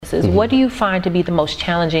businesses. What do you find to be the most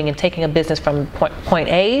challenging in taking a business from point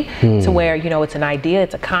A to where, you know, it's an idea,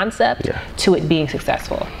 it's a concept, to it being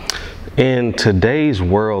successful? In today's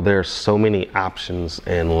world, there's so many options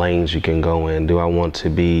and lanes you can go in. Do I want to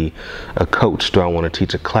be a coach? Do I want to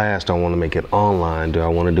teach a class? Do I want to make it online? Do I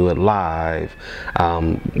want to do it live?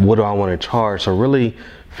 What do I want to charge? So really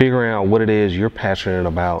figuring out what it is you're passionate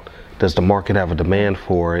about. Does the market have a demand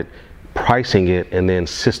for it? Pricing it, and then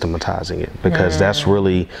systematizing it, because that's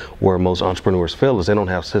really where most entrepreneurs fail, is they don't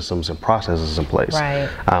have systems and processes in place. Right.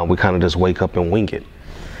 We kind of just wake up and wing it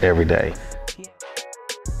every day.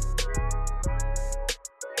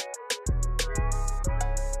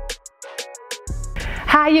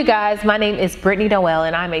 Hi you guys, my name is Brittany Noel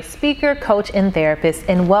and I'm a speaker, coach, and therapist,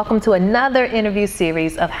 and welcome to another interview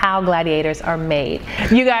series of How Gladiators Are Made.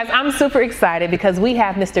 You guys, I'm super excited because we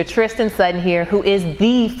have Mr. Tristan Sutton here, who is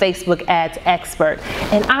the Facebook ads expert,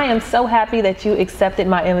 and I am so happy that you accepted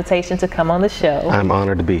my invitation to come on the show. I'm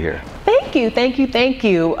honored to be here. Thank you, thank you, thank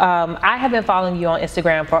you. I have been following you on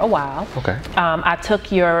Instagram for a while. Okay. I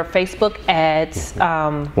took your Facebook ads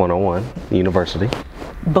 101 University.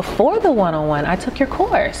 Before the 101, I took your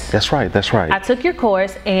course. That's right, that's right. I took your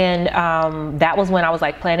course, and that was when I was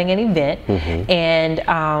like planning an event, and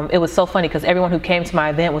it was so funny because everyone who came to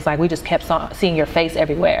my event was like, we just kept seeing your face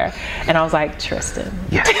everywhere, and I was like, Tristan.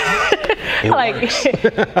 Yeah.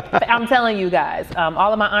 I'm telling you guys,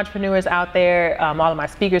 all of my entrepreneurs out there, all of my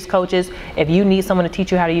speakers, coaches, if you need someone to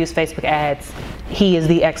teach you how to use Facebook ads, he is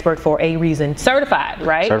the expert for a reason. Certified,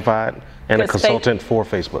 right? Certified. And a consultant for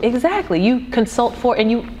Facebook. Exactly. You consult for,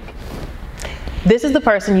 and this is the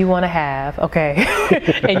person you want to have, okay?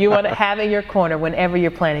 And you want to have in your corner whenever you're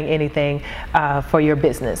planning anything for your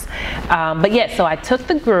business. But yes, so I took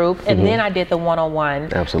the group, and then I did the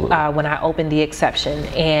one-on-one. Absolutely. When I opened the exception.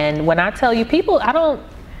 And when I tell you, people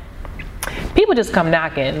just come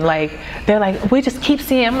knocking. Like, they're like, we just keep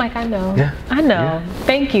seeing. I'm like, I know. Yeah. I know. Yeah.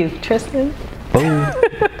 Thank you, Tristan. Boom.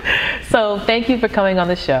 So thank you for coming on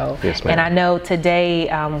the show. Yes, ma'am. And I know today,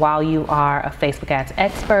 while you are a Facebook ads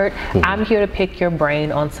expert, I'm here to pick your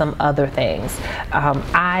brain on some other things.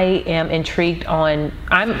 I'm intrigued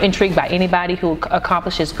by anybody who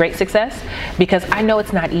accomplishes great success, because I know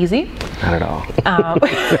it's not easy. Not at all.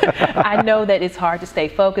 I know that it's hard to stay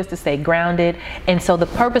focused, to stay grounded. And so the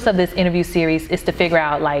purpose of this interview series is to figure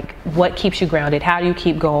out, like, what keeps you grounded? How do you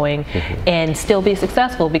keep going and still be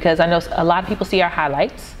successful? Because I know a lot of people see our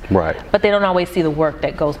highlights, right, but they don't always see the work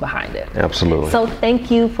that goes behind it. Absolutely. So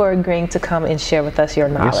thank you for agreeing to come and share with us your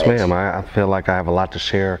knowledge. Yes, ma'am. I feel like I have a lot to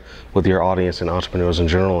share with your audience and entrepreneurs in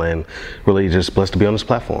general, and really just blessed to be on this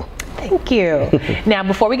platform. Thank you. Now,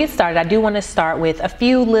 before we get started, I do want to start with a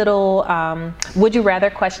few little would you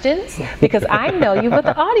rather questions, because I know you, but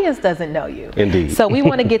the audience doesn't know you. Indeed. So we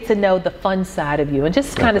want to get to know the fun side of you and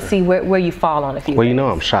just kind of see where you fall on a few Well, things. you know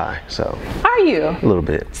I'm shy, so. Are you? A little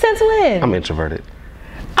bit. Since when? I'm introverted.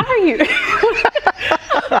 Are you?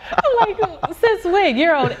 Like, since when?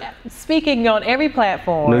 You're speaking on every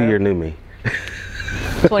platform. New year, new me.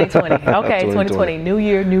 2020. Okay, 2020. New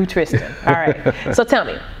year, new Tristan. All right. So tell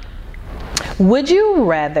me, would you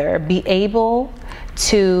rather be able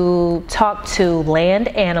to talk to land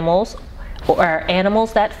animals, or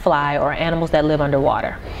animals that fly, or animals that live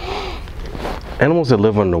underwater? Animals that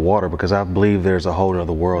live underwater, because I believe there's a whole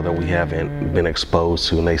other world that we haven't been exposed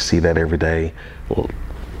to, and they see that every day. Well,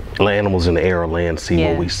 animals in the air or land see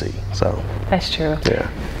what we see. So that's true. Yeah.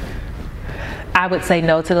 I would say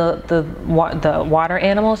no to the water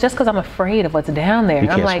animals, just because I'm afraid of what's down there. You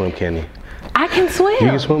can't I'm swim, can you? I can swim.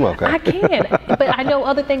 You can swim, okay. I can, but I know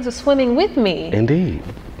other things are swimming with me. Indeed.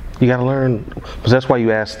 You got to learn, because that's why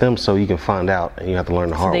you ask them, so you can find out, and you have to learn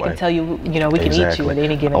the hard way. So they can tell you, we can eat you at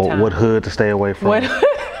any given time. What hood to stay away from.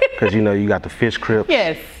 Because you got the fish crips,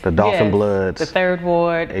 the dolphin bloods, the Third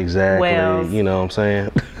Ward, exactly. whales. You know what I'm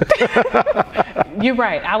saying? You're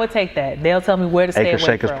right. I would take that. They'll tell me where to stay away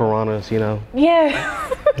Shakers, from. piranhas,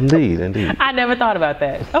 Yeah. Indeed. I never thought about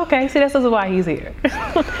that. Okay, see, this is why he's here.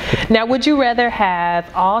 Now, would you rather have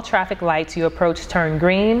all traffic lights you approach turn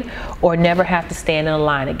green, or never have to stand in a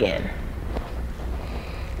line again?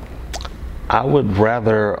 I would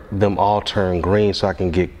rather them all turn green so I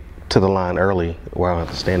can get to the line early, where I don't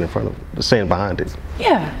have to stand behind it.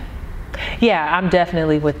 Yeah, I'm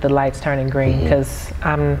definitely with the lights turning green, because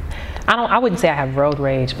I wouldn't say I have road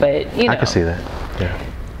rage, but I can see that. Yeah.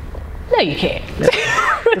 No, you can't.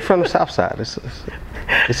 You're from the south side.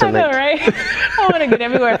 It's I know, right? I want to get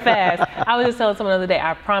everywhere fast. I was just telling someone the other day,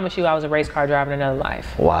 I promise you I was a race car driver in another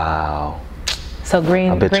life. Wow. So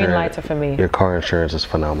green lights are for me. Your car insurance is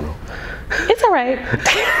phenomenal. It's all right.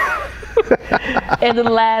 And the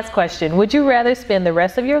last question, would you rather spend the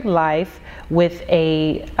rest of your life with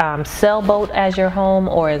a sailboat as your home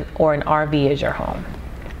or an RV as your home?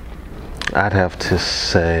 I'd have to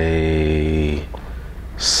say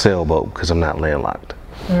sailboat because I'm not landlocked.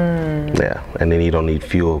 Yeah, and then you don't need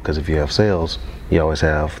fuel because if you have sails, you always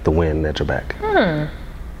have the wind at your back.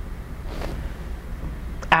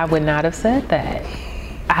 I would not have said that.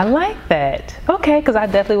 I like that. Okay, because I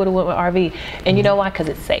definitely would have went with RV. And you know why? Because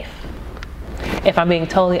it's safe. If I'm being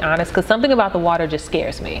totally honest, because something about the water just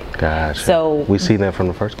scares me. Gotcha. So we see that from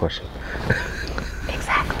the first question.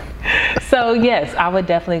 Exactly. So yes, I would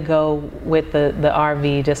definitely go with the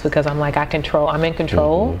RV just because I'm like I'm in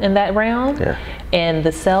control in that realm. Yeah. And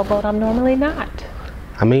the sailboat, I'm normally not.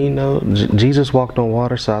 I mean, you know, Jesus walked on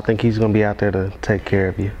water, so I think he's going to be out there to take care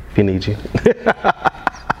of you if he needs you.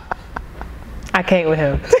 I can't with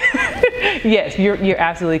him. Yes, you're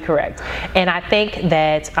absolutely correct. And I think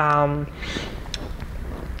that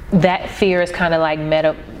that fear is kind of like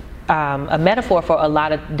a metaphor for a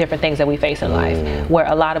lot of different things that we face in life, where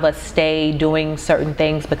a lot of us stay doing certain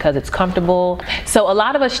things because it's comfortable. So a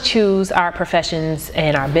lot of us choose our professions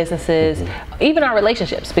and our businesses, even our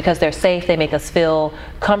relationships, because they're safe, they make us feel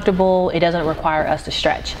comfortable, it doesn't require us to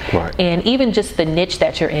stretch. Right. And even just the niche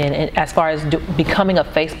that you're in, and as far as becoming a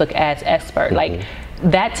Facebook ads expert, like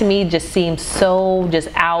that to me just seems so just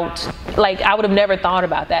out. Like I would have never thought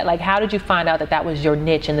about that. Like how did you find out that that was your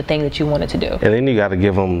niche and the thing that you wanted to do? And then you got to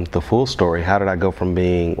give them the full story. How did I go from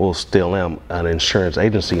being, well, still am, an insurance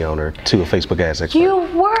agency owner to a Facebook ads expert? You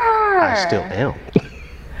were. I still am.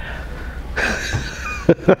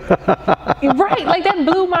 Right, like that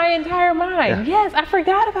blew my entire mind. Yeah. Yes, I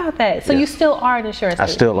forgot about that. So you still are an insurance agent?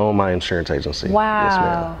 I still own my insurance agency. Wow. Yes,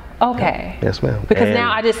 ma'am. Okay. Yes, ma'am. Because And-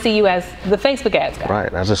 now I just see you as the Facebook ads guy.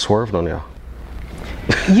 Right, I just swerved on y'all.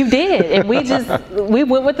 You did, and we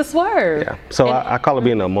went with the swerve. Yeah, so And- I call it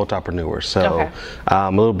being a multipreneur. So Okay.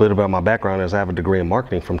 A little bit about my background is I have a degree in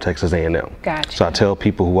marketing from Texas A&M. Gotcha. So I tell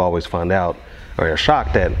people who always find out or are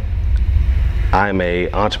shocked that I'm a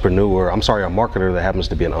marketer that happens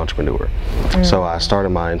to be an entrepreneur. So I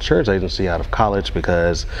started my insurance agency out of college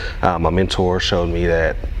because my mentor showed me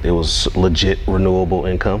that it was legit renewable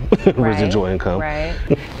income, residual income. Right.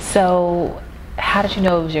 So how did you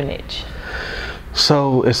know it was your niche?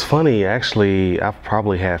 So it's funny, actually, I've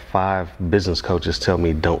probably had 5 business coaches tell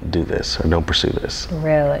me don't do this or don't pursue this.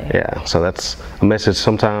 Really? Yeah, so that's a message.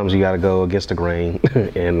 Sometimes you got to go against the grain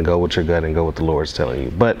and go with your gut and go with the Lord's telling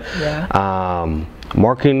you. But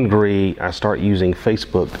marketing degree, I start using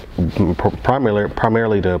Facebook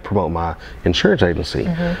primarily to promote my insurance agency.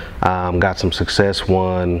 Got some success,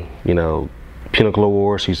 won, Pinnacle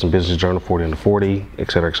Awards, Houston Business Journal 40 under 40, et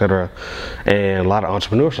cetera, and a lot of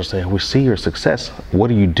entrepreneurs are saying, we see your success, what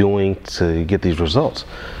are you doing to get these results?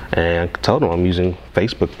 And I told them I'm using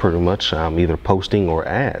Facebook pretty much, I'm either posting or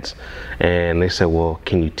ads. And they said, well,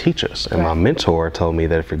 can you teach us? And my mentor told me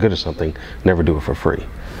that if you're good at something, never do it for free.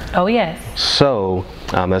 Oh yes. So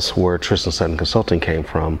that's where Tristan Sutton Consulting came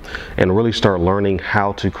from, and really start learning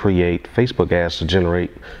how to create Facebook ads to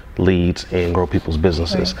generate leads and grow people's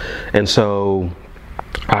businesses. And so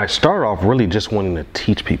I started off really just wanting to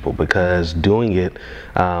teach people, because doing it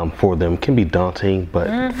for them can be daunting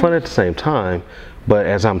but fun at the same time. But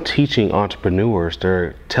as I'm teaching entrepreneurs,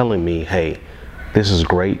 they're telling me, hey, this is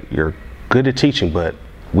great, you're good at teaching, but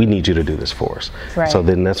we need you to do this for us. Right. So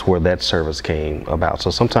then that's where that service came about.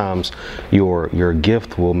 So sometimes your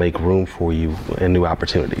gift will make room for you and new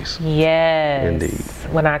opportunities. Yes. Indeed.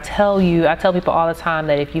 When I tell people all the time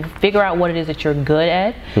that if you figure out what it is that you're good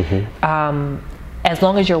at, as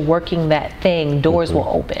long as you're working that thing, doors will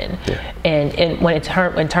open. Yeah. And when in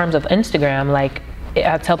terms of Instagram, like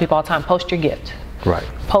I tell people all the time, post your gift. Right.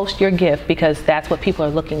 Post your gift, because that's what people are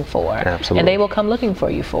looking for. Absolutely. And they will come looking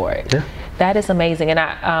for you for it. Yeah. That is amazing. And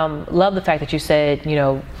I love the fact that you said,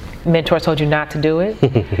 mentors told you not to do it,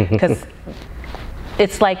 because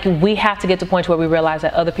it's like we have to get to the point where we realize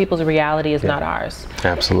that other people's reality is not ours.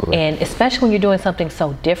 Absolutely. And especially when you're doing something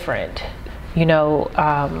so different,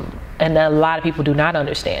 and a lot of people do not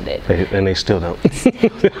understand it. And they still don't.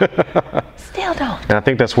 Still don't. And I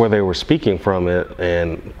think that's where they were speaking from it.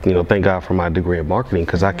 And, thank God for my degree in marketing,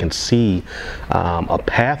 because I can see a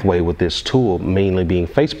pathway with this tool, mainly being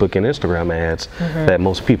Facebook and Instagram ads, that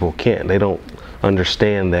most people can't. They don't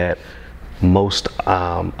understand that most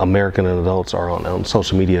American adults are on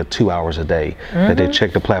social media 2 hours a day, that they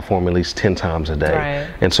check the platform at least 10 times a day. Right.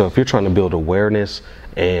 And so if you're trying to build awareness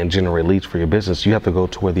and generate leads for your business, you have to go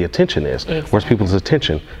to where the attention is. Exactly. Where's people's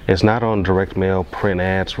attention? It's not on direct mail, print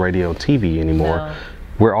ads, radio, TV anymore. No.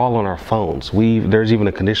 we're all on our phones. There's even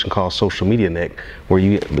a condition called social media neck, where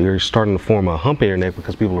you're starting to form a hump in your neck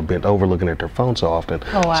because people are bent over looking at their phone so often.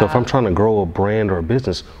 Oh, wow. So if I'm trying to grow a brand or a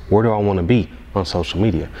business, where do I want to be on social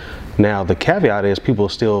media? Now, the caveat is people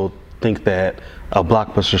still think that a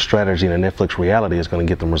blockbuster strategy and a Netflix reality is going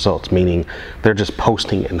to get them results, meaning they're just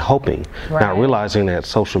posting and hoping, not realizing that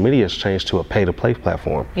social media has changed to a pay-to-play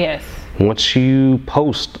platform. Yes. Once you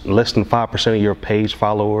post, less than 5% of your page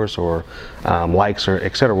followers or likes or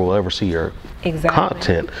et cetera will ever see your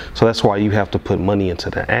content. So that's why you have to put money into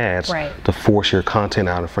the ads to force your content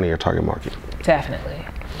out in front of your target market. Definitely.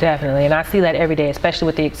 Definitely, and I see that every day, especially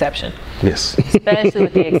with the exception. Yes. Especially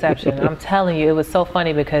with the exception. I'm telling you, it was so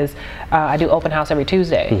funny because I do open house every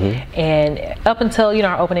Tuesday, and up until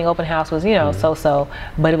our open house was so-so,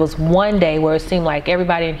 but it was one day where it seemed like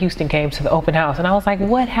everybody in Houston came to the open house, and I was like,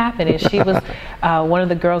 what happened? And she was one of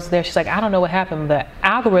the girls there. She's like, I don't know what happened. The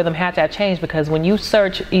algorithm had to have changed because when you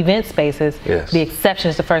search event spaces, the exception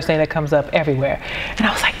is the first thing that comes up everywhere, and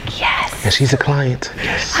I was like, yes. And she's a client.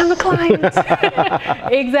 Yes. I'm a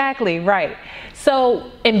client. Exactly, right. So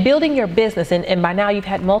in building your business, and by now you've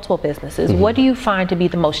had multiple businesses, what do you find to be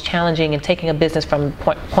the most challenging in taking a business from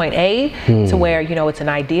point A to where, it's an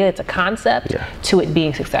idea, it's a concept, to it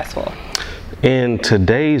being successful? In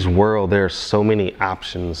today's world, there's so many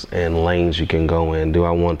options and lanes you can go in. Do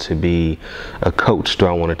I want to be a coach? Do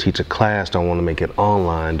I want to teach a class? Do I want to make it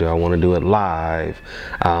online? Do I want to do it live?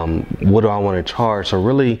 What do I want to charge? So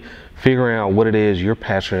really figuring out what it is you're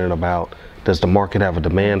passionate about. Does the market have a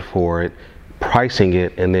demand for it? Pricing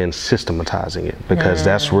it, and then systematizing it, because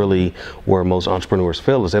that's really where most entrepreneurs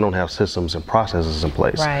fail, is they don't have systems and processes in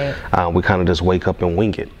place. We kind of just wake up and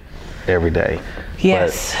wing it every day.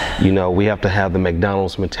 Yes. But, we have to have the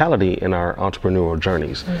McDonald's mentality in our entrepreneurial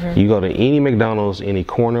journeys. You go to any McDonald's, any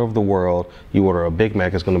corner of the world, you order a Big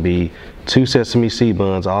Mac, it's going to be 2 sesame seed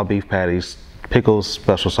buns, all beef patties, pickles,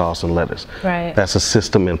 special sauce, and lettuce. That's a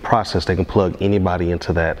system and process. They can plug anybody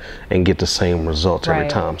into that and get the same results every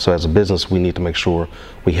time. So as a business, we need to make sure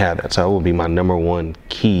we have that. So that will be my number one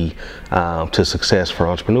key to success for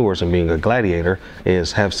entrepreneurs and being a gladiator,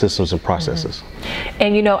 is have systems and processes.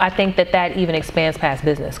 And I think that even expands past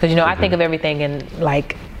business, because I think of everything in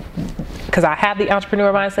because I have the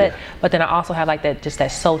entrepreneur mindset, but then I also have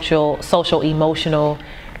that social, emotional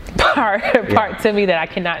part to me that I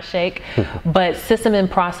cannot shake. But system and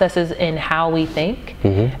processes in how we think,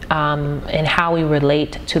 and how we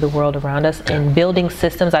relate to the world around us, and building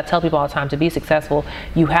systems. I tell people all the time, to be successful,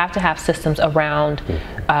 you have to have systems around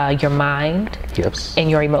your mind and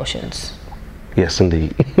your emotions. Yes,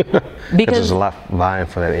 indeed. Because there's a lot vying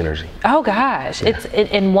for that energy. Oh gosh, it's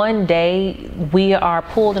in one day we are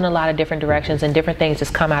pulled in a lot of different directions, and different things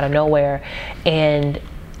just come out of nowhere, and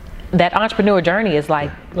that entrepreneur journey is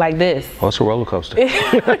like this. Oh, it's a roller coaster.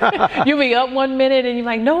 You'll be up one minute and you're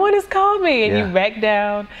like, no one has called me, and you back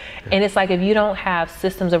down. And it's like, if you don't have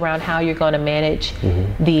systems around how you're going to manage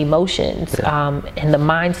the emotions and the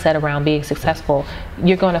mindset around being successful,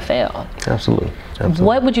 you're going to fail. Absolutely.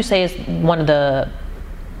 What would you say is one of the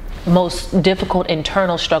most difficult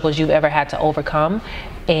internal struggles you've ever had to overcome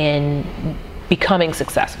in becoming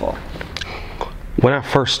successful? When I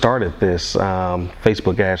first started this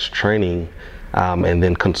Facebook ads training and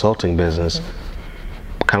then consulting business,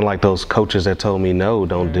 kind of like those coaches that told me, no,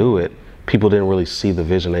 don't do it, people didn't really see the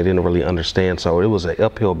vision. They didn't really understand. So it was an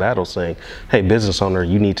uphill battle saying, hey, business owner,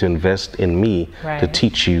 you need to invest in me to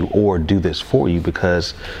teach you or do this for you,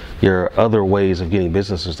 because your other ways of getting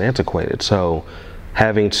business is antiquated. So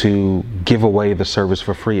having to give away the service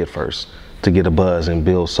for free at first to get a buzz and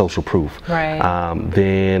build social proof.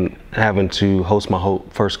 Then having to host my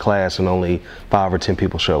first class and only 5 or 10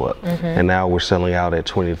 people show up. And now we're selling out at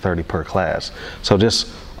 20 to 30 per class. So just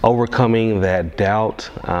overcoming that doubt,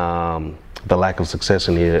 the lack of success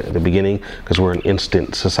in the beginning, because we're an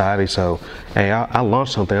instant society. So, hey, I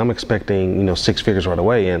launched something, I'm expecting 6 figures right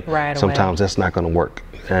away, and sometimes that's not going to work.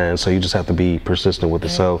 And so you just have to be persistent with it.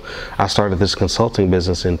 So I started this consulting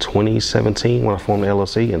business in 2017 when I formed the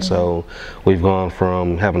LLC, and so we've gone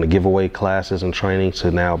from having to give away classes and training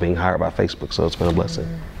to now being hired by Facebook. So it's been a blessing.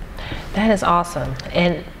 That is awesome.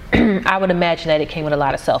 And I would imagine that it came with a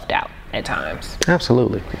lot of self-doubt at times.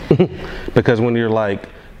 Absolutely. Because when you're like,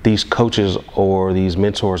 these coaches or these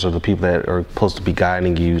mentors are the people that are supposed to be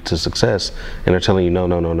guiding you to success, and they're telling you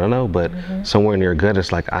no, but somewhere in your gut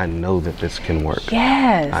it's like, I know that this can work.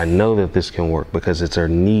 I know that this can work because it's a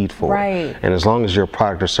need for it. And as long as your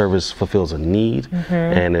product or service fulfills a need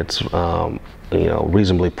and it's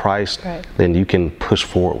reasonably priced, then you can push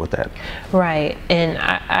forward with that. And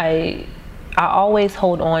I I always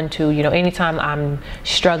hold on to, anytime I'm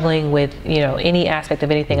struggling with, any aspect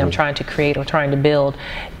of anything I'm trying to create or trying to build,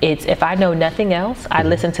 it's if I know nothing else, I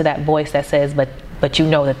listen to that voice that says, but you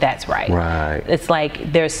know that's right. Right. It's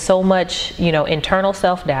like there's so much, internal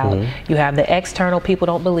self-doubt. You have the external people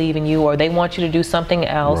don't believe in you, or they want you to do something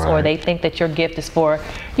else, or they think that your gift is for,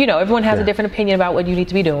 everyone has a different opinion about what you need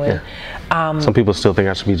to be doing. Some people still think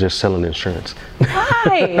I should be just selling insurance.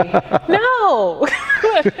 Why? No.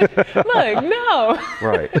 Look, no.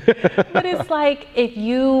 Right. But it's like if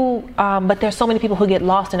you, but there's so many people who get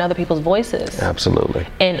lost in other people's voices. Absolutely.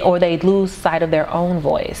 Or they lose sight of their own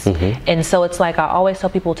voice. And so it's like I always tell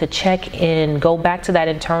people to check in, go back to that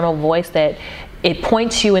internal voice that it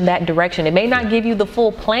points you in that direction. It may not give you the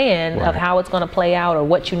full plan of how it's going to play out or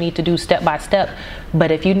what you need to do step by step,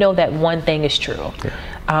 but if you know that one thing is true.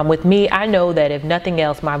 With me, I know that if nothing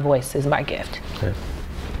else, my voice is my gift.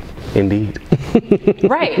 Indeed.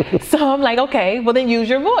 Right. So I'm like, okay, well then use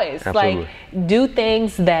your voice. Absolutely. Like do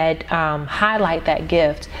things that highlight that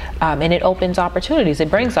gift, and it opens opportunities. It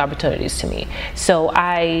brings opportunities to me. So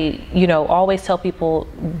I, always tell people,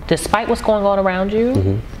 despite what's going on around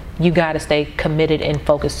you, you got to stay committed and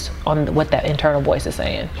focused on what that internal voice is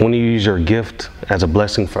saying. When you use your gift as a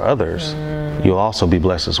blessing for others, you'll also be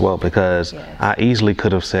blessed as well, because I easily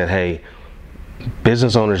could have said, hey,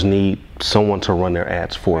 business owners need someone to run their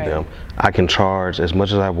ads for them. I can charge as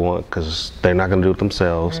much as I want because they're not going to do it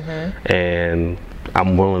themselves, and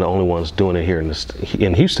I'm one of the only ones doing it here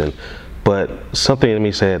in Houston. But something in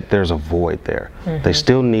me said there's a void there. They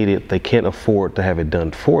still need it. They can't afford to have it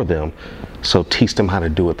done for them. So teach them how to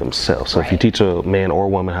do it themselves. So if you teach a man or a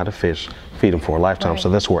woman how to fish, feed them for a lifetime. So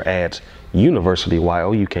that's where Ads University,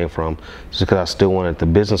 YOU, came from. Just because I still wanted the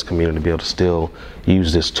business community to be able to still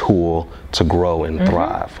use this tool to grow and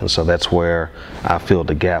thrive. And so that's where I filled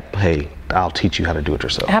the gap. Hey, I'll teach you how to do it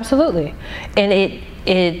yourself. Absolutely. And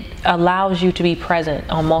it allows you to be present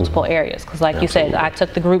on multiple areas. Because like you said, I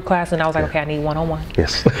took the group class and I was like, okay, I need one-on-one.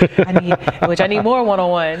 Yes. I need more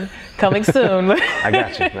one-on-one coming soon. I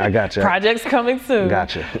got you. Projects coming soon.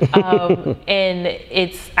 Got you. And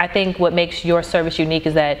I think what makes your service unique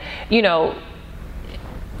is that,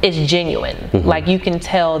 it's genuine. Like you can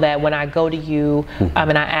tell that when I go to you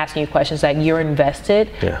and I ask you questions, that you're invested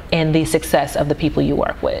in the success of the people you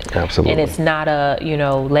work with. Absolutely. And it's not a,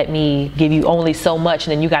 let me give you only so much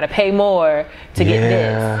and then you got to pay more to get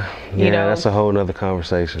this. Yeah, that's a whole nother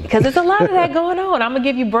conversation. Because there's a lot of that going on. I'm going to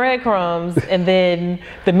give you breadcrumbs, and then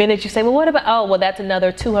the minute you say, well, what about, oh, well, that's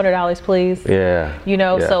another $200, please.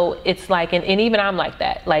 So it's like, and even I'm like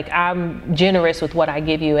that. Like, I'm generous with what I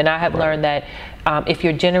give you, and I have learned that if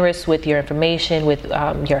you're generous with your information, with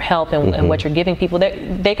your help, and what you're giving people,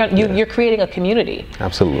 you're creating a community.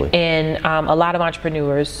 Absolutely. And a lot of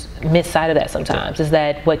entrepreneurs miss sight of that sometimes, is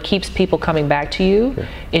that what keeps people coming back to you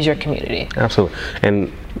is your community. Absolutely.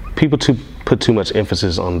 And people put too much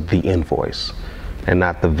emphasis on the invoice and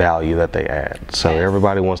not the value that they add. So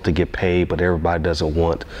everybody wants to get paid, but everybody doesn't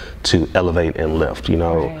want to elevate and lift,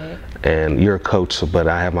 And you're a coach, but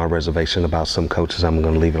I have my reservation about some coaches. I'm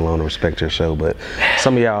going to leave it alone and respect your show. But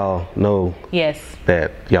some of y'all know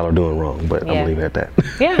that y'all are doing wrong, but I'm going to leave it at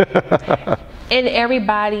that. And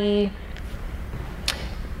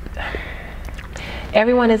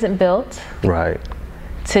everyone isn't built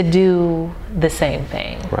to do the same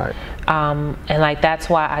thing. And like that's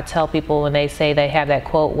why I tell people when they say they have that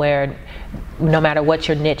quote where no matter what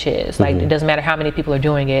your niche is, like it doesn't matter how many people are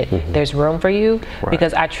doing it, there's room for you,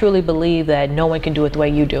 because I truly believe that no one can do it the way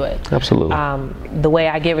you do it. Absolutely. The way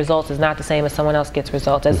I get results is not the same as someone else gets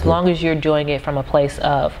results, as long as you're doing it from a place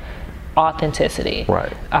of authenticity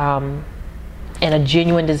and a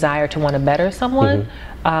genuine desire to want to better someone.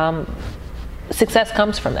 Success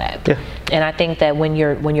comes from that. And I think that when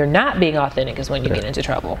you're not being authentic is when you get into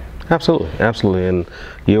trouble. Absolutely. And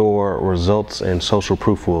your results and social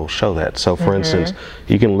proof will show that. So for instance,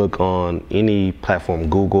 you can look on any platform,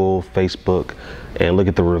 Google, Facebook, and look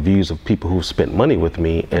at the reviews of people who've spent money with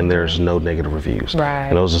me, and there's no negative reviews.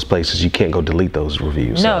 And those are places you can't go delete those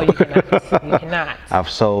reviews. No, you cannot. You cannot. I've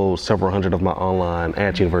sold several hundred of my online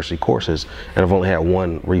Ads University courses, and I've only had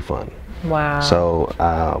one refund. Wow. So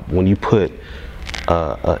when you put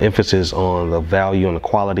emphasis on the value and the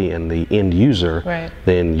quality and the end user,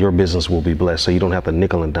 then your business will be blessed. So you don't have to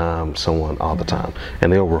nickel and dime someone all the time,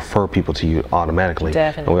 and they'll refer people to you automatically.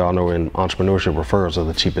 And we all know in entrepreneurship, referrals are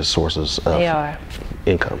the cheapest sources of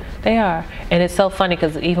income. They are. And it's so funny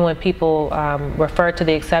because even when people refer to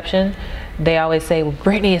the exception, they always say, well,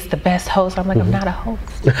 Brittany is the best host. I'm like, I'm not a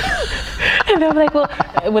host. And they're like, well,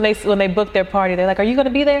 when they book their party, they're like, are you going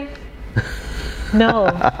to be there?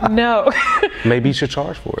 No. Maybe you should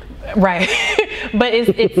charge for it. Right. But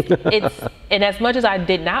it's and as much as I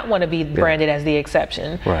did not want to be branded as the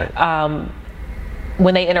exception, right.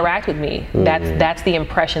 When they interact with me, that's the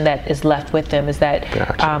impression that is left with them, is that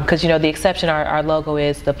because the exception, our logo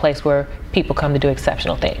is the place where people come to do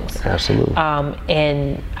exceptional things. Absolutely.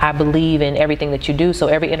 And I believe in everything that you do. So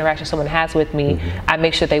every interaction someone has with me, I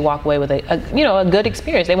make sure they walk away with a good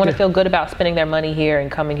experience. They want to feel good about spending their money here and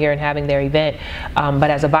coming here and having their event. But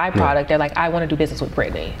as a byproduct, they're like, I want to do business with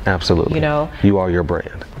Brittany. Absolutely. You are your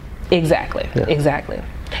brand. Exactly. Yeah. Exactly.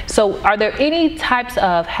 So are there any types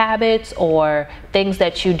of habits or things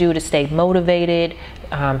that you do to stay motivated,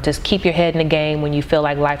 to keep your head in the game when you feel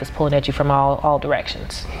like life is pulling at you from all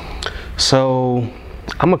directions? So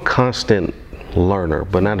I'm a constant learner,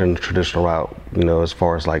 but not in the traditional route, as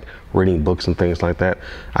far as like reading books and things like that.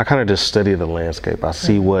 I kind of just study the landscape. I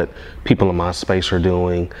see what people in my space are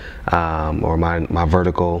doing, or my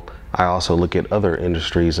vertical. I also look at other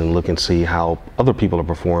industries and look and see how other people are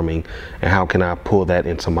performing and how can I pull that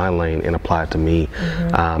into my lane and apply it to me,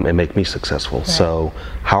 and make me successful. Right. So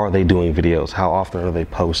how are they doing videos? How often are they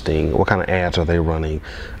posting? What kind of ads are they running?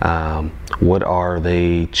 What are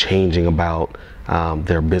they changing about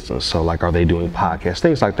their business? So like, are they doing podcasts,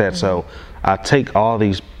 things like that? So I take all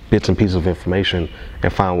these bits and pieces of information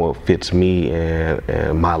and find what fits me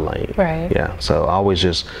and my lane. Right. Yeah. So always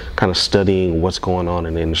just kind of studying what's going on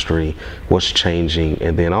in the industry, what's changing,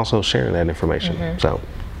 and then also sharing that information. So.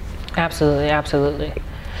 Absolutely.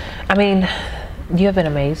 I mean, you have been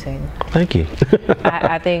amazing. Thank you.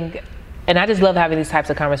 I think, and I just love having these types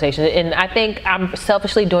of conversations. And I think I'm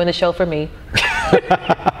selfishly doing the show for me.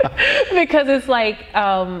 Because it's like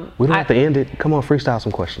we don't have to end it. Come on, freestyle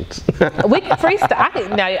some questions. We can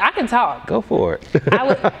freestyle. I can talk. Go for it.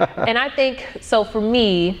 And I think so. For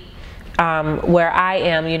me, where I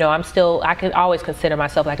am, I can always consider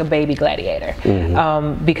myself like a baby gladiator,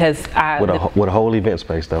 because with a whole event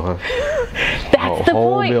space, though, huh? That's the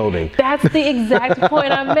whole point. Building. That's the exact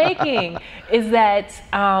point I'm making. Is that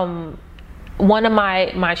one of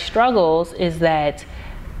my struggles is that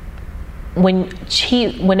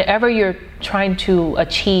whenever you're trying to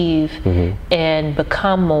achieve and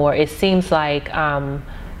become more, it seems like I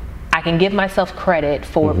can give myself credit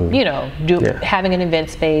for having an event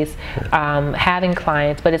space, having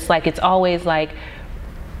clients, but it's always like,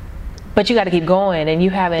 but you got to keep going, and you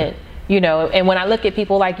haven't, and when I look at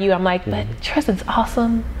people like you, I'm like, but Tristan's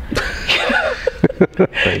awesome.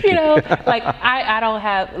 Like I don't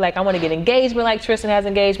have, like, I want to get engagement like Tristan has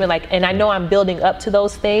engagement, like, and I know I'm building up to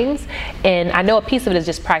those things, and I know a piece of it is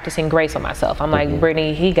just practicing grace on myself. I'm like,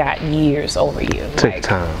 Brittany, he got years over you. Take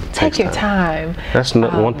time. Take your time. That's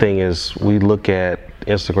one thing is we look at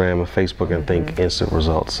Instagram and Facebook and think instant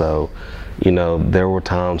results. So, there were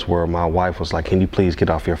times where my wife was like, can you please get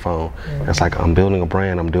off your phone? It's like, I'm building a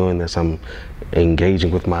brand, I'm doing this, I'm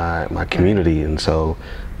engaging with my community, and so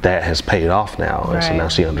that has paid off now, and so now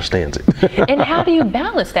she understands it. And how do you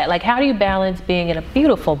balance that? Like, how do you balance being in a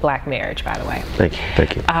beautiful Black marriage, by the way?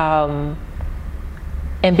 Thank you.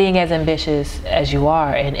 And being as ambitious as you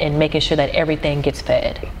are, and making sure that everything gets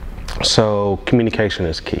fed? So communication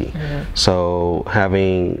is key. So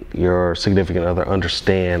having your significant other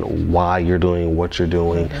understand why you're doing what you're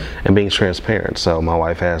doing, and being transparent. So my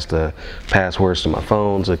wife has the passwords to my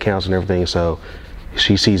phones, accounts, and everything. So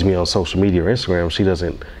she sees me on social media or Instagram, she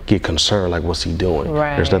doesn't get concerned like, what's he doing?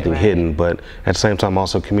 There's nothing hidden, but at the same time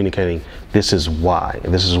also communicating, this is why,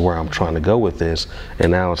 and this is where I'm trying to go with this, and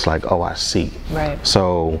now it's like, oh, I see.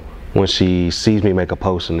 So when she sees me make a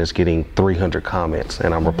post and it's getting 300 comments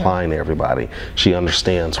and I'm replying to everybody, she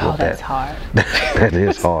understands what that's hard. That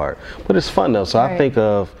is hard, but it's fun though. So I think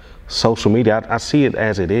of social media, I see it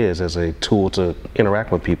as it is, as a tool to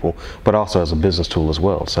interact with people, but also as a business tool as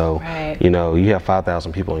well. So, you have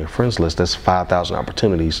 5,000 people on your friends list, that's 5,000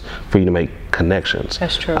 opportunities for you to make connections.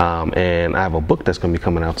 That's true. And I have a book that's going to be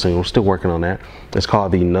coming out soon. We're still working on that. It's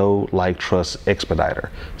called the Know, Like, Trust Expediter.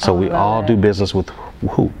 So we all do business with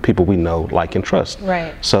people we know, like, and trust.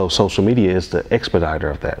 So social media is the expediter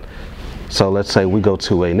of that. So let's say we go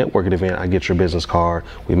to a networking event, I get your business card,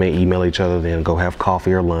 we may email each other, then go have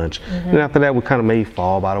coffee or lunch. And after that, we kind of may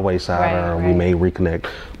fall by the wayside, or we may reconnect.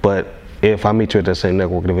 But if I meet you at that same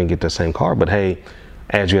networking event, get that same card, but hey,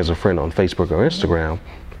 add you as a friend on Facebook or Instagram,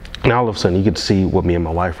 and all of a sudden you get to see what me and my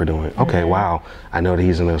wife are doing. Okay, wow, I know that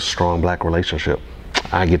he's in a strong Black relationship.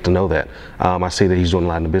 I get to know that. I see that he's doing a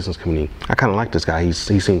lot in the business community. I kind of like this guy. He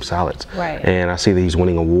seems solid. And I see that he's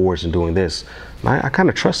winning awards and doing this. I kind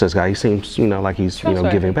of trust this guy. He seems, like he's,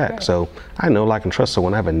 giving back. So I know, like, and trust. So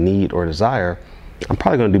when I have a need or desire, I'm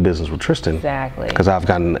probably going to do business with Tristan. Exactly. Because I've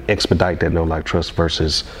gotten expedite that know, like, trust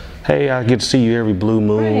versus hey, I get to see you every blue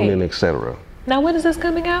moon, Right. and etc. Now, when is this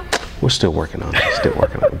coming out? We're still working on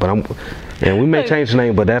it. But and we may change the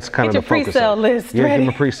name, but that's kind Get of the your focus. pre-sale of it. list Yeah, ready. give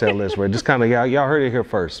them a pre-sale list, right? Just kind of y'all heard it here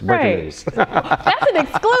first. Breaking Right. news. That's an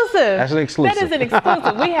exclusive. That's an exclusive. That is an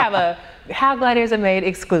exclusive. We have a How Gladiators Are Made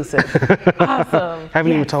exclusive. Awesome.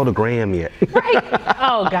 Haven't even told a Graham yet. Right.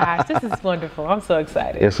 Oh gosh, this is wonderful. I'm so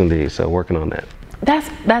excited. Yes, indeed. So working on that.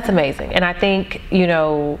 That's amazing, and I think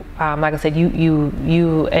like I said,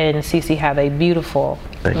 you and Cece have a beautiful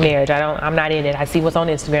Thank you. marriage. I'm not in it. I see what's on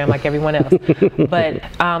Instagram like everyone else, but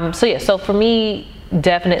so for me,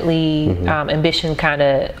 definitely ambition kind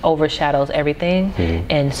of overshadows everything,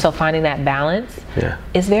 and so finding that balance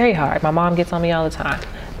is very hard. My mom gets on me all the time.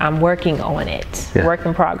 I'm working on it, work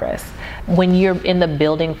in progress. When you're in the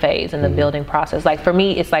building phase, in the building process, like for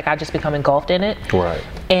me, it's like I just become engulfed in it. Right.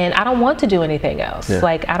 And I don't want to do anything else. Yeah.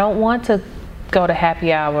 Like I don't want to go to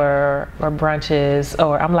happy hour or brunches,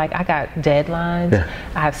 or I'm like, I got deadlines,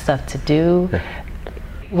 I have stuff to do.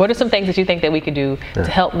 What are some things that you think that we could do to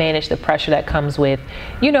help manage the pressure that comes with,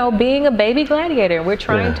 being a baby gladiator? We're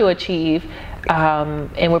trying to achieve,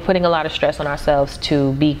 and we're putting a lot of stress on ourselves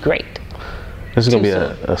to be great. This is going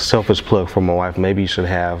to be a selfish plug for my wife. Maybe you should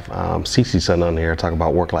have Cece son on here talk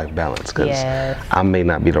about work-life balance, because I may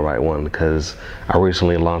not be the right one, because I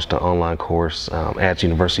recently launched an online course at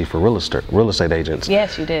University for real estate agents.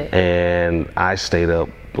 Yes, you did. And I stayed up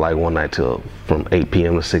like one night from 8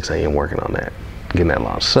 p.m. to 6 a.m. working on that, getting that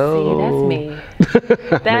launched. So see, that's me.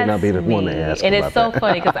 That's may not be the me. one to ask and about it's so that.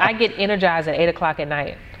 funny because I get energized at 8 o'clock at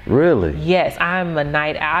night. Really? Yes, I'm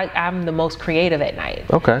I'm the most creative at night.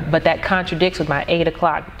 Okay. But that contradicts with my 8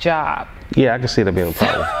 o'clock job. Yeah, I can see that being a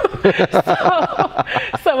problem.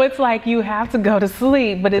 So it's like you have to go to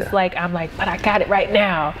sleep, but it's like I'm like, but I got it right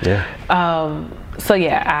now. Yeah. So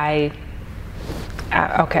yeah, I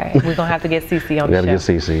okay, we're gonna have to get Cece on We the gotta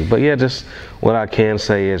show. get Cece. But yeah, just what I can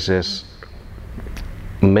say is just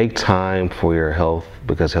make time for your health,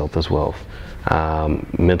 because health is wealth.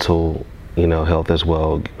 Mental, health as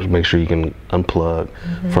well. Make sure you can unplug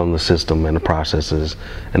from the system and the processes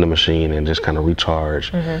and the machine, and just kind of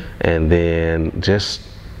recharge. And then just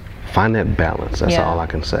find that balance. That's all I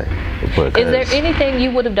can say. Is there anything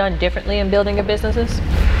you would have done differently in building your businesses?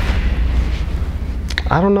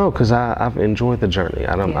 I don't know, because I've enjoyed the journey.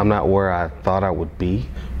 I'm not where I thought I would be,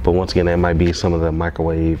 but once again, that might be some of the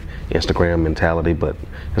microwave Instagram mentality, but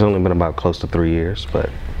it's only been about close to 3 years. But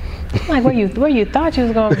Like where you thought you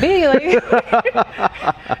was gonna be? Like,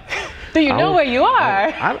 do you know where you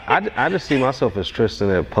are? I just see myself as Tristan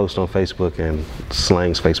that posts on Facebook and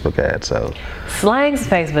slangs Facebook ads. So Slang's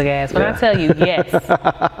Facebook ads. When I tell you yes,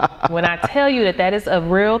 when I tell you that is a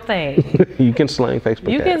real thing, you can slang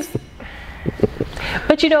Facebook you can. ads.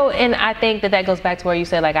 But and I think that goes back to where you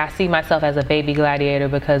said, like, I see myself as a baby gladiator,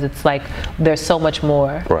 because it's like there's so much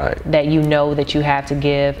more that that you have to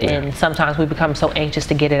give, and sometimes we become so anxious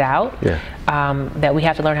to get it out that we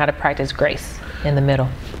have to learn how to practice grace in the middle.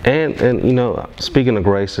 And speaking of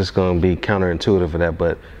grace, it's going to be counterintuitive for that,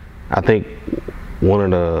 but I think one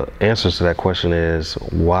of the answers to that question is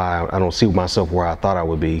why I don't see myself where I thought I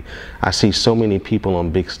would be. I see so many people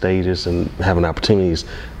on big stages and having opportunities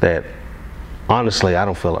that honestly I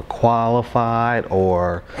don't feel qualified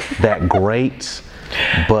or that great,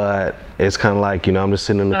 but it's kind of like, I'm just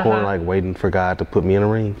sitting in the corner, like waiting for God to put me in a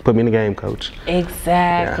ring, put me in the game, coach.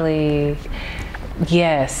 Exactly.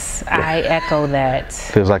 Yes, I echo that.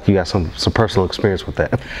 Feels like you got some personal experience with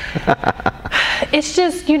that. It's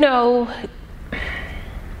just, and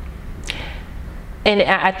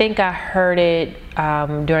I think I heard it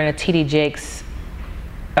during a T.D. Jakes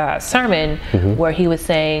sermon where he was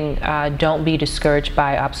saying, don't be discouraged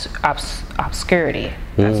by obscurity.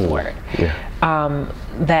 That's the word.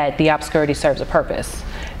 That the obscurity serves a purpose.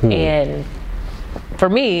 And for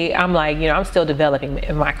me, I'm like, I'm still developing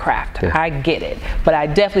in my craft. I get it. But I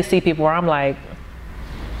definitely see people where I'm like,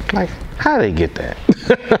 how they get that?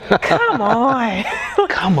 come on.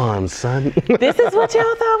 Come on, son. This is what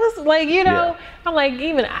y'all thought was like, I'm like,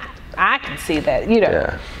 even I can see that,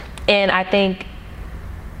 And I think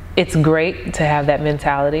it's great to have that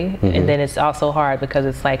mentality, and then it's also hard because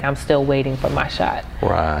it's like I'm still waiting for my shot.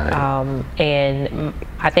 Right. And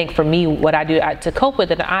I think for me, what I do to cope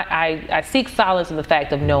with it, I seek solace in the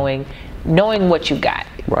fact of knowing what you got.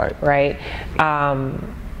 Right.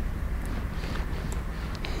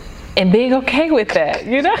 And being okay with that,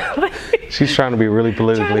 She's trying to be really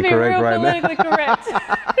politically correct right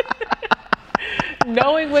now.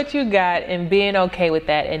 Knowing what you got and being okay with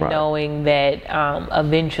that, and knowing that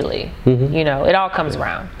eventually, it all comes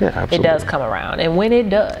around. Yeah, absolutely. It does come around, and when it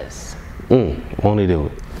does, won't he do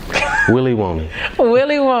it? Willie won't he?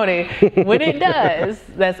 Willie won't he? When it does,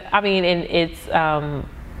 and it's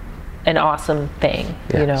an awesome thing.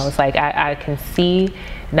 Yes. You know, it's like I can see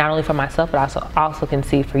not only for myself, but also can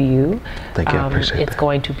see for you. Thank you, I appreciate that. It's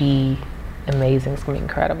going to be amazing. It's going to be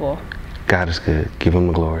incredible. God is good. Give him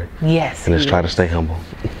the glory. Yes. And let's try to stay humble.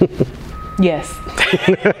 Yes.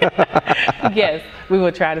 Yes, we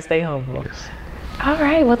will try to stay humble. Yes. All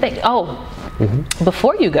right. Well,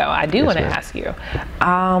 before you go, I do want to ma'am. ask you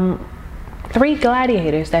 3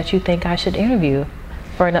 gladiators that you think I should interview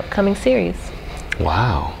for an upcoming series.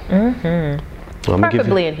 Wow. Well,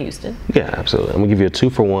 Preferably in Houston. Yeah, absolutely. I'm gonna give you a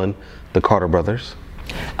 2-for-1. The Carter brothers,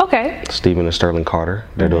 Okay. Stephen and Sterling Carter.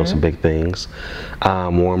 They're doing some big things.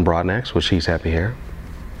 Warren Broadnax with She's Happy Hair.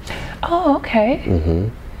 Oh, okay.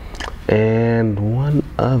 And one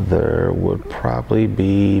other would probably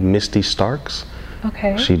be Misty Starks.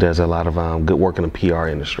 Okay. She does a lot of good work in the PR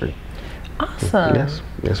industry. Awesome.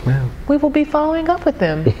 Yes, ma'am. We will be following up with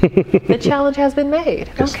them. The challenge has been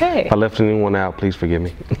made. Yes. Okay. If I left anyone out, please forgive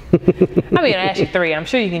me. I mean, I asked you 3. I'm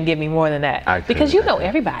sure you can give me more than that. Because you know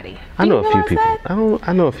everybody. I know a few realize people. that?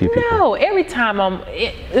 I know a few people. No, every time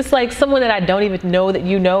it's like someone that I don't even know that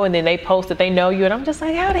you know, and then they post that they know you, and I'm just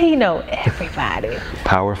like, how do he know everybody?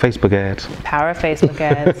 Power of Facebook ads. Power of Facebook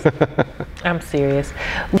ads. I'm serious.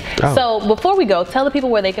 Oh. So before we go, tell the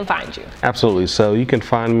people where they can find you. Absolutely. So you can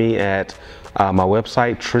find me at my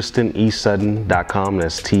website, TristanESutton.com.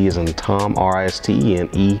 That's T as in Tom,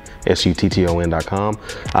 RistenESutton.com.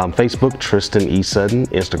 Facebook, Tristan E. Sutton.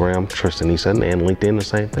 Instagram, Tristan E. Sutton. And LinkedIn, the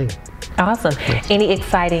same thing. Awesome. Any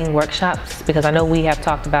exciting workshops? Because I know we have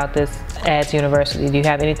talked about this at University. Do you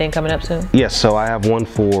have anything coming up soon? Yes, so I have one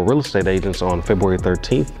for real estate agents on February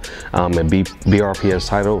 13th at BRPS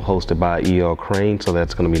Title, hosted by E.L. Crane. So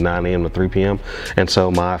that's going to be 9 a.m. to 3 p.m. And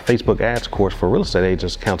so my Facebook ads course for real estate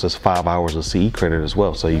agents counts as 5 hours of CE credit as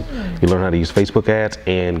well. So you learn how to use Facebook ads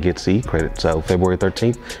and get CE credit. So February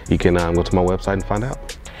 13th, you can go to my website and find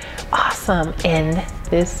out. Awesome. And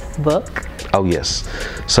this book? Oh, yes.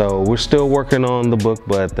 So we're still working on the book,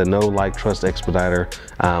 but the Know, Like, Trust Expediter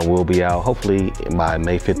will be out hopefully by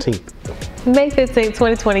May 15th. May 15th,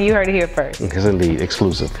 2020. You heard it here first. Yes, indeed.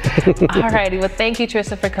 Exclusive. All righty. Well, thank you,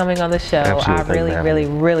 Tristan, for coming on the show. Absolutely. I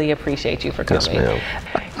really appreciate you for coming. Yes, ma'am.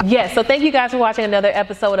 Yes, so thank you guys for watching another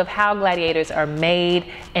episode of How Gladiators Are Made.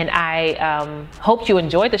 And I hope you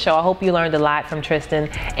enjoyed the show. I hope you learned a lot from Tristan.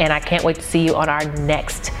 And I can't wait to see you on our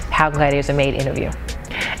next How Gladiators Are Made interview.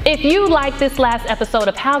 If you like this last episode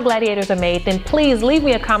of How Gladiators Are Made, then please leave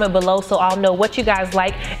me a comment below so I'll know what you guys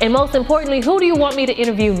like. And most importantly, who do you want me to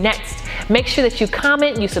interview next? Make sure that you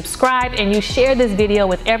comment, you subscribe, and you share this video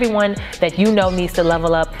with everyone that you know needs to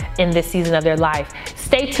level up in this season of their life.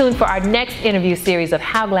 Stay tuned for our next interview series of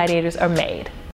How Gladiators Are Made.